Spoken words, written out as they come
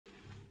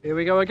Here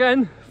we go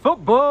again.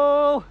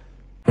 Football!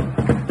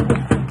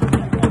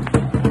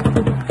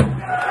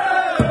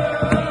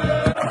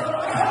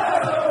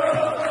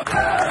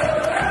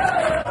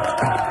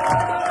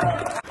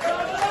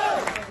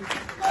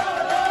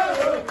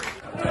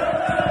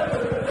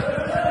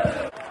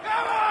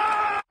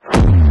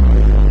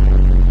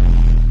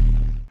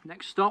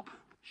 Next stop,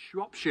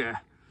 Shropshire.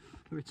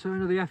 The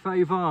return of the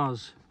FA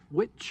Vase.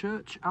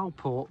 Whitchurch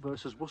Alport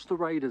versus Worcester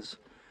Raiders.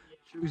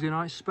 Tuesday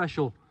night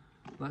special.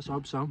 Let's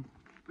hope so.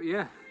 But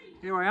yeah,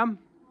 here I am.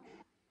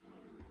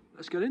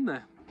 Let's get in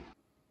there.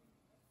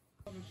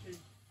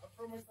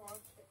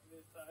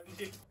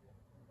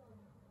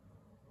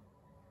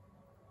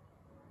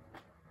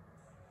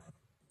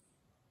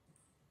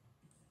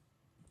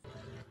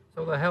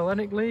 So the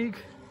Hellenic League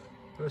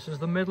versus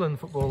the Midland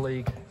Football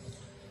League.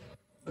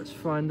 Let's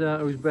find out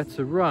who's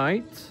better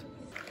right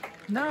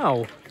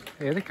now.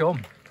 Here they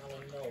come.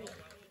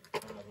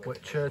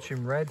 Whitchurch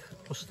in red,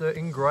 Worcester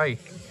in grey.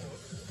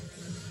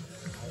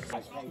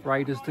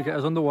 Raiders to get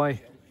us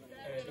underway.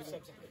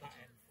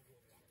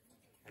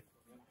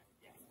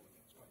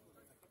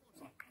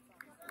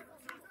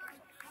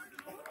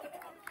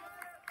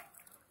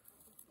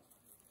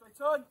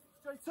 Straight on,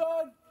 straight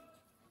on.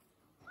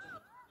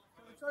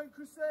 Straight on,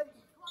 Chrissy.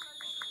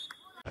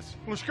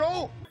 Let's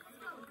go.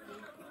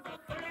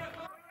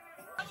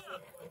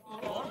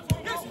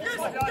 Yes, yes,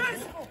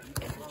 yes.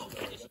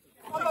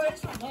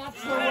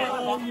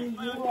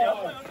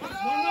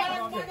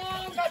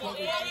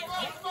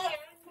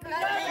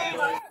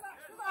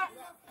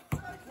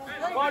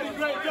 Body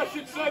great, just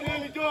inside,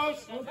 here he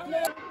goes.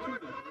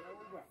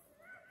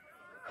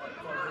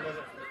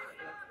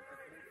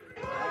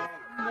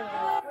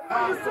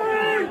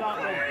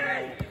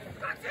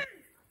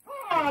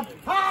 Hard,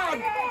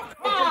 hard,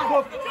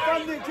 hard.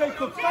 Stand it,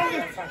 Jacob, stand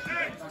it.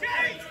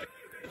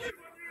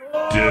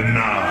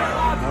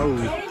 Denied. Oh.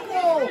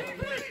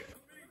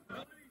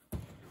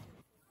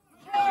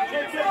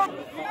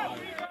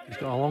 He's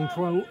got a long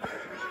throat.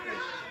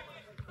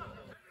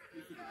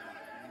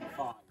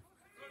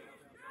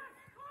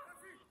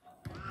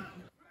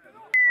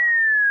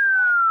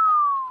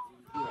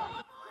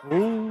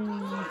 Ooh.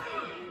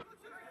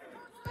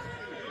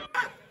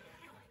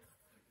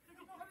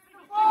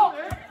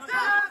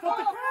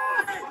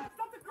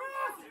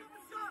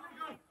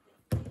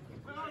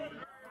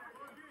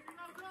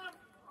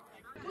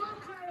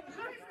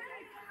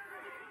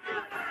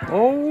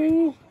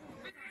 Oh,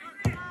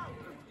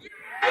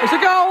 it's a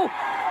goal!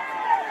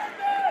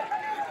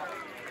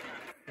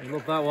 I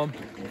love that one.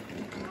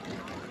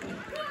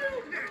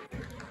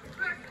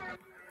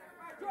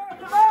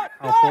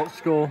 Alport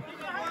score.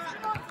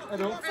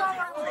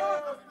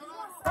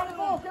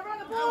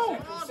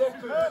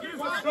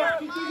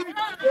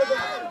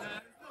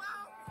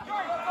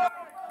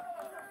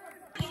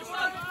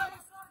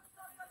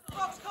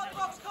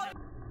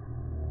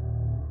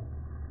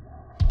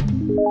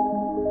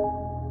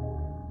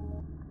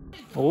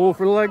 Oh,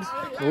 for the legs.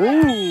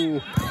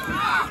 Ooh.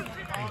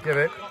 Give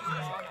it.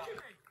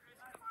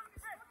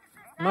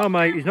 No,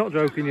 mate, he's not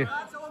joking you.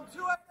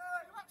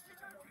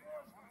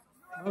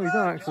 Oh, he's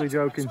not actually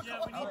joking.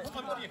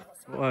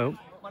 Well,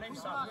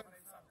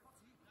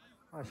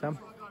 hi, Sam.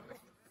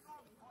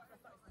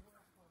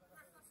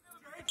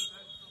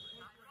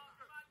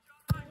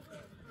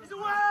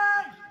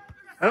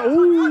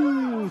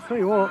 Oh, tell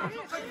you what.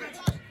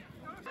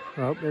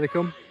 Oh, here they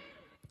come.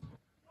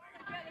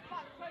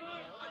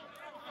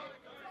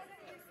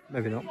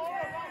 Maybe not.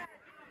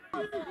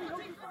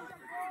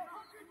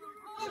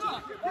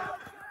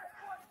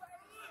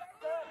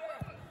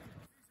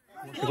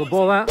 What's a good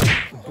ball that?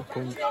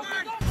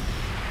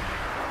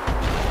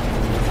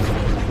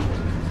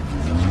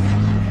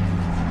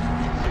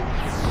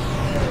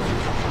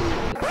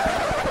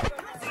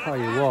 Tell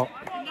you what.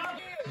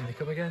 Here they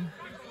come again.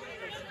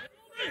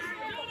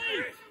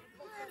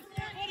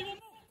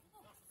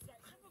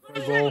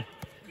 Good ball.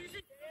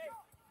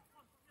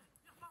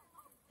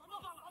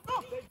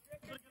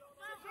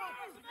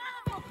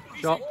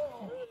 Shot.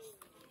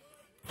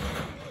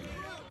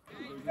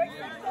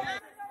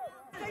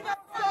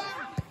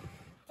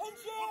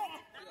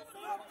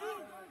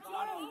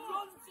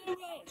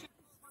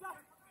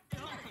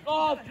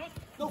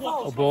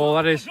 Oh, ball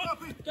that is.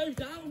 Go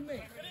down,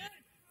 mate.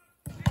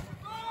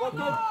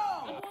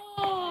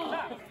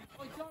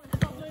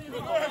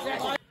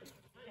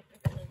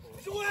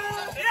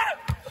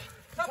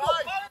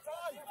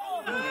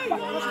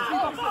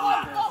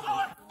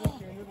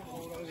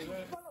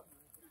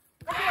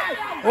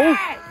 Oh!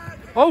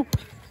 Oh!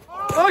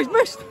 Oh, he's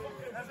missed!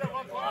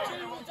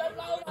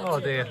 Oh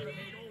dear.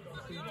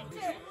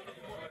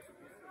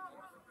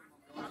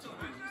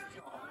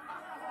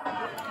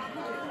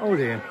 Oh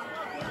dear.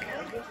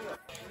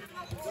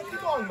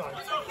 Come on, man.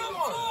 Come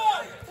on.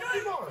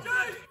 Come on.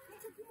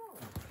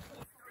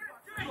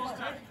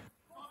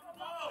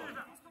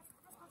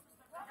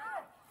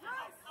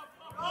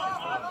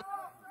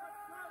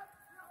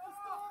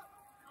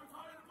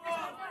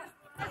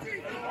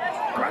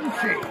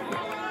 Crunchy!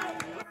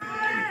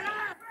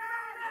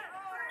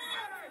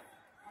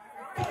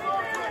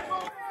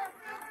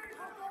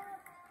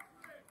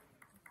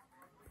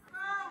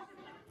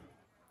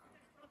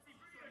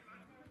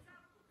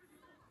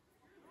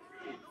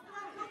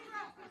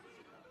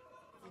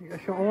 Get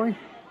a shot away.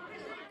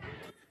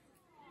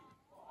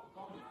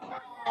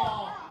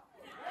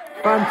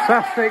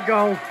 Fantastic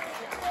goal.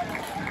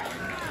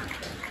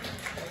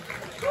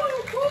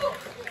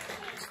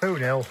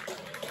 2-0.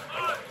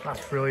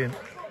 That's brilliant.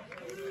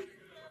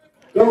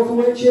 Goal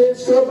for Whitchurch,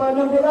 scored by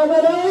number 11,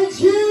 it's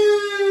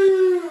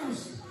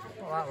Hughes!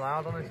 Not that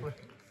loud, honestly.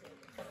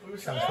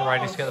 Chance for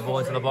Raiders to get the ball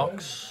into the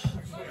box,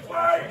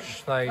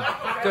 which they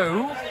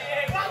do.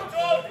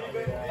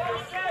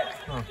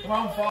 Oh.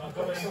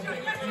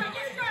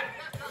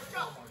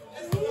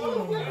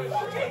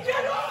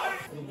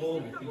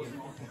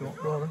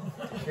 Go on,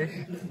 ish.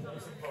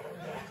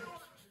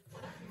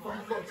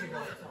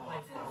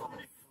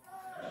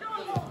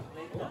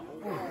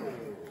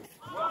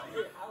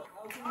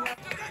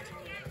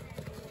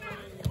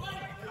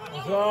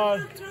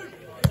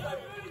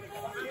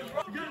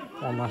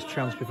 One last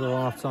chance before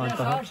half time,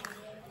 perhaps.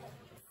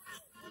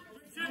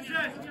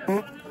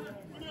 Oh.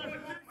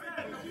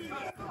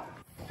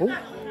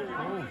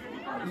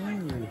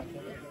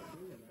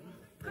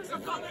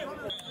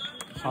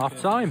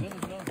 Half time.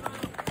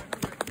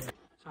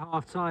 It's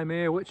half time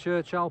here.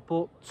 Whitchurch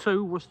Alport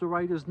 2, Worcester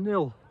Raiders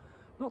 0.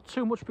 Not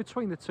too much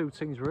between the two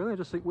teams, really. I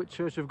just think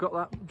Whitchurch have got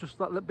that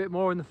little bit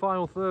more in the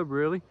final third,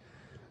 really.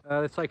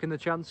 They've taken the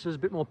chances, a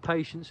bit more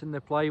patience in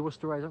their play.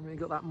 Worcester Raiders haven't really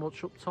got that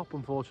much up top,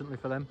 unfortunately,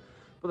 for them.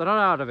 But they're not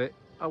out of it.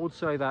 I would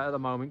say that at the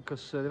moment,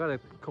 because they've had a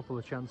couple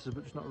of chances,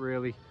 but just not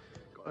really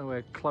got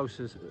anywhere close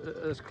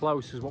as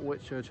close as what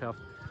Whitchurch have.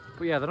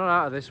 But yeah, they're not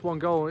out of this. 1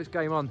 goal and it's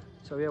game on.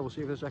 So yeah, we'll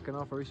see you for the second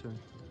half very soon.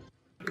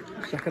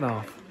 Second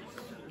half.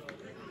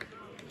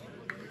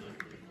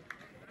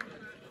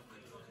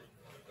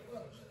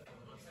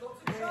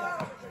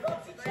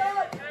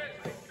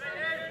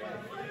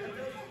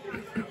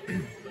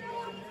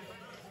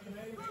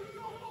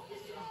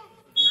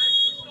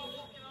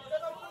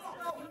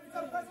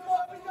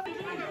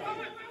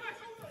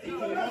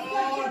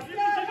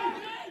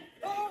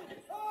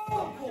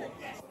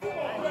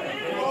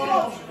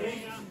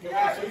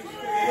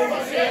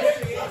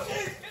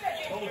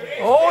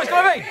 Oh, it's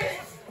going to be!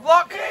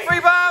 Block,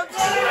 rebound!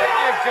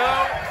 There you go!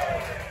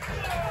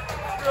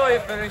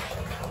 Brilliant finish.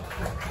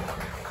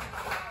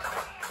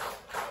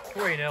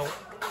 3-0.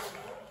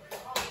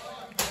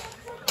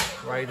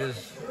 Raiders,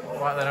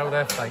 right, they know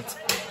their fate.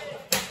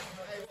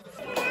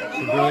 It's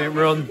a brilliant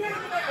run.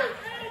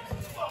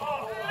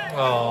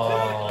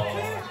 Oh.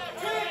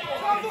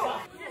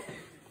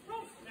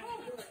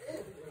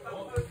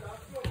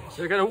 So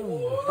you're going to...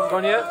 Ooh, it's not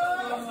gone yet.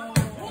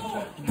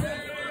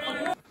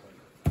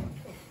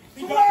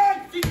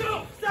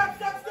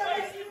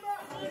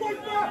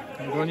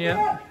 Not gone yet.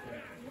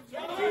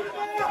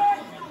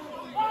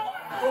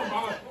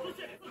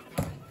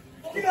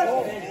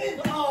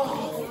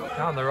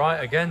 Down the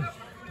right again.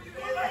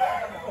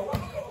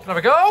 Have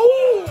a go!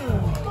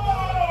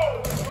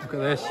 Look at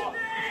this.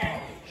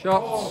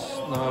 Shots.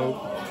 No.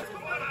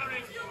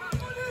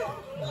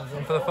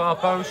 One for the far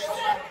post.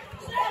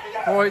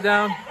 Throw it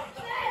down.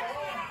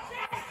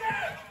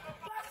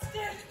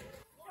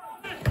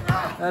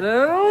 And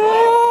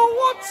oh,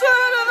 what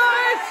turn of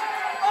that is!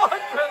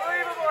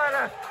 Unbelievable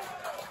header!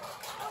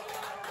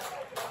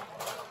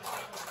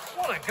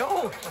 What a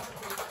goal!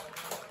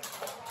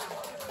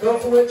 Goal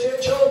for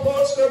Whitchurch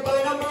Alport, scored by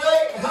number 8,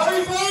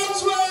 Harry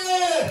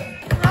Farnsworth!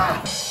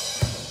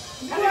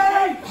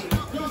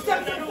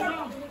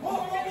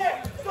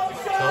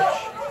 Touch.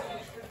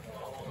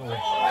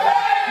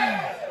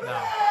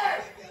 No.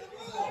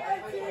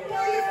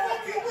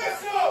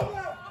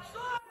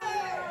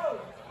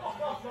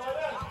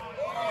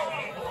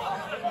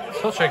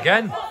 Touch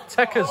again.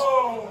 Techers.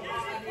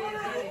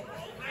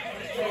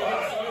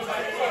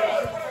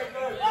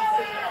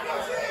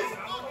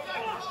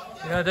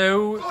 Gonna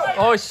do.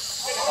 Oh,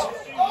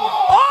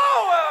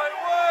 my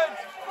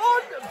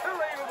word!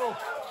 Unbelievable!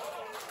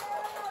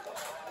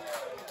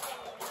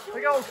 The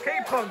goals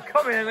keep on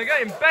coming and they're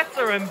getting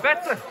better and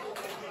better.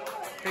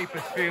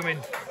 Keeper's fuming.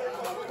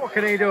 What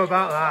can he do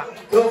about that?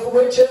 Goal for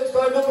Whitchurch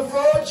by number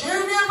 4,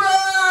 Junior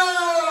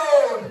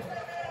Brown!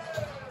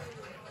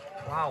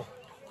 Wow.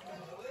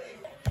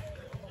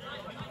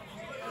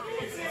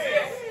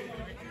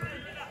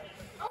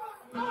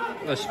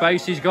 The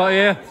space he's got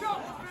here.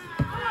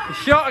 The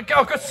shot,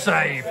 oh, good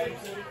save.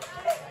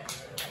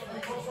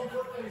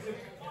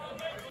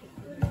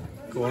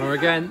 Corner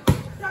again.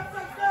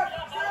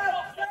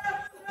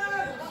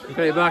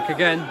 Get it back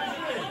again.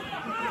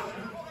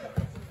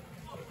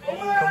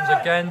 Comes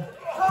again.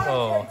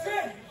 Oh.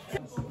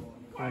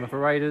 Corner for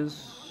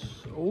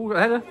Raiders. Oh,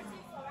 header.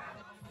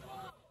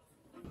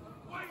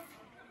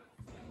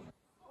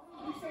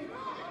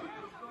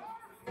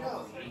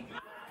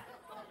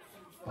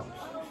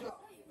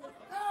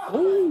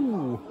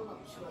 Ooh.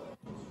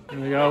 Here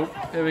we go.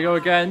 Here we go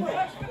again.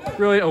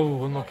 Brilliant.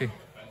 Oh, unlucky.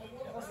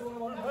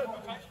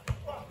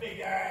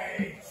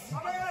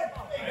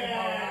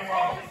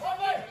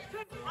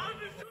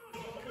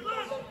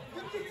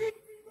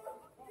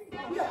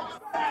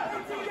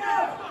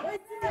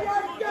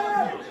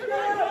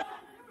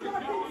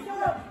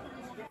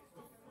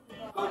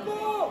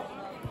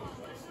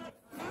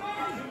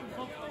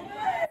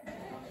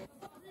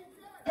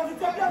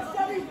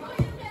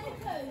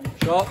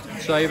 Shot,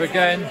 save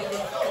again.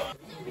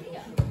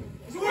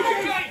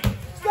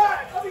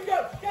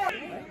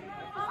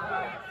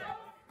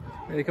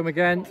 Here they come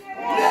again.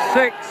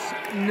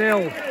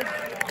 6-0.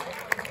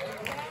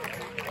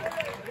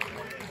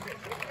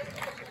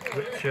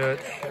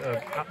 Whitchurch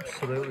are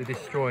absolutely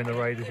destroying the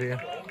Raiders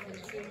here.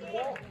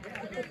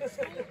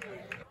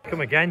 Come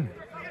again.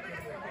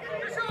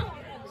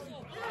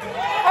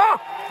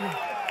 Oh!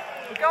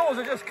 The goals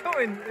are just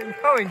coming and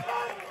going.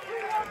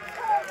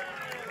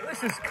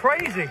 This is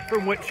crazy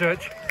from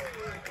Whitchurch.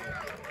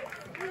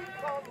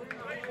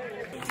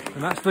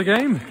 And that's the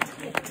game.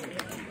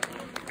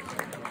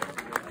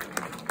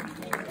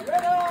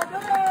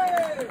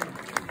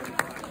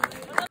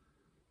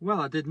 Well,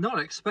 I did not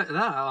expect that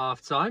at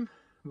half time,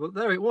 but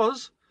there it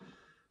was.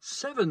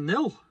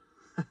 7-0.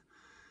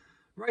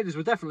 Raiders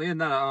were definitely in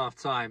that at half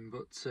time,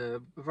 but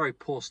a very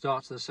poor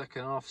start to the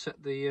second half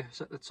set the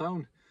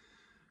tone.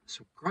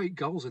 Some great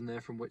goals in there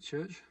from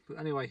Whitchurch. But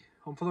anyway,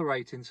 on for the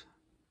ratings.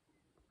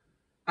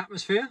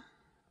 Atmosphere.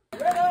 I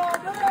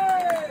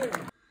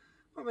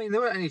mean,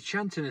 there weren't any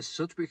chanting as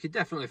such, but you could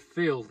definitely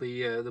feel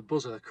the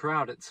buzz of the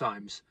crowd at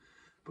times.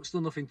 But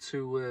still nothing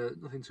too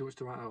much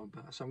to write home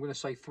about. So I'm going to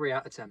say 3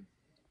 out of 10.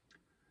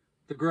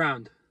 The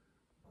ground.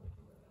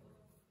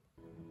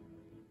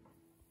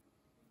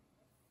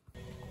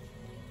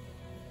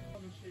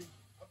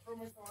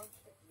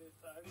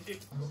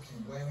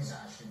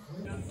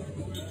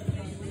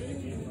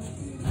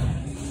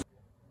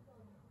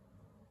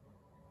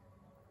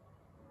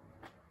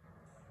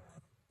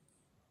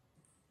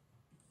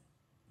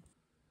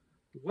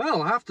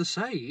 Well, I have to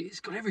say, it's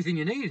got everything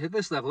you need at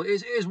this level.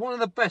 It is one of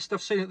the best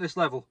I've seen at this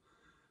level.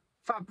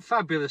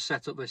 Fabulous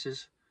setup this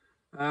is.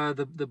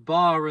 The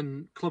bar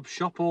and club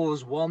shop all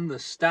as one, the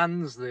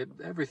stands,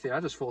 everything.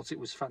 I just thought it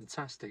was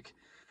fantastic.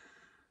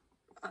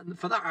 And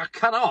for that, I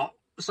cannot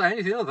say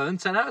anything other than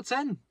 10 out of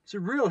 10. It's a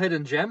real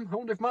hidden gem. I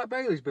wonder if Mike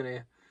Bailey's been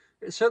here.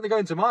 It's certainly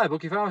going to my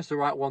book if I was to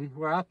write one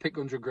where I pick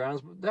 100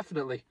 grounds, but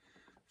definitely.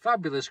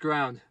 Fabulous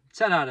ground.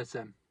 10 out of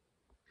 10.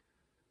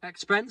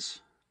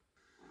 Expense.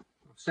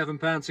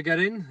 £7 to get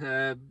in.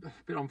 A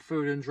bit on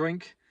food and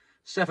drink.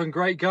 7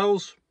 great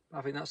goals.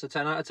 I think that's a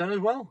 10 out of 10 as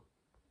well.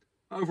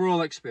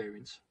 Overall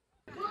experience.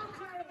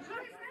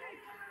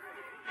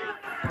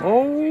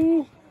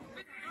 Oh!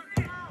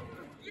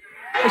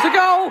 It's a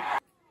goal!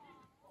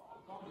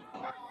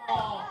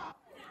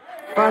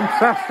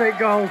 Fantastic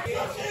goal.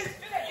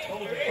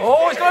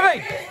 Oh, it's going to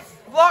be!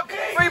 Block,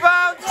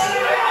 rebound!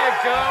 There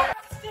you go.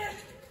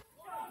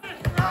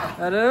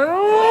 And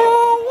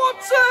oh, what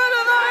turn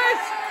of that!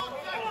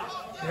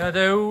 Yeah,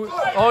 do.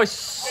 Oh, it's...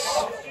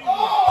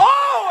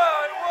 Oh,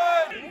 it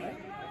worked!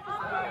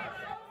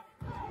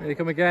 Here they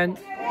come again.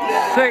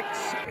 6.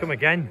 Come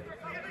again.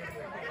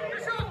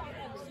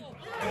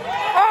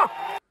 Oh!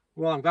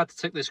 Well, I'm glad to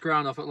take this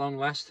ground off at long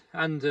last.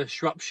 And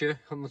Shropshire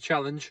on the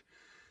challenge.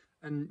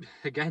 And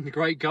again, the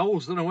great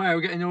goals. Don't know where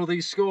we're getting all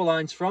these score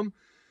lines from.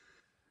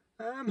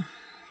 We'll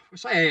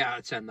say 8 out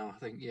of 10 though, I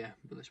think, yeah,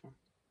 for this one.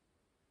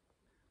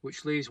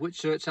 Which leaves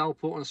Whitchurch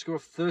Alport on a score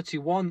of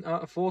 31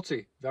 out of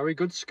 40. Very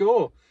good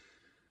score.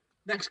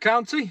 Next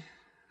county,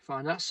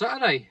 find out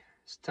Saturday.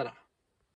 Ta-da.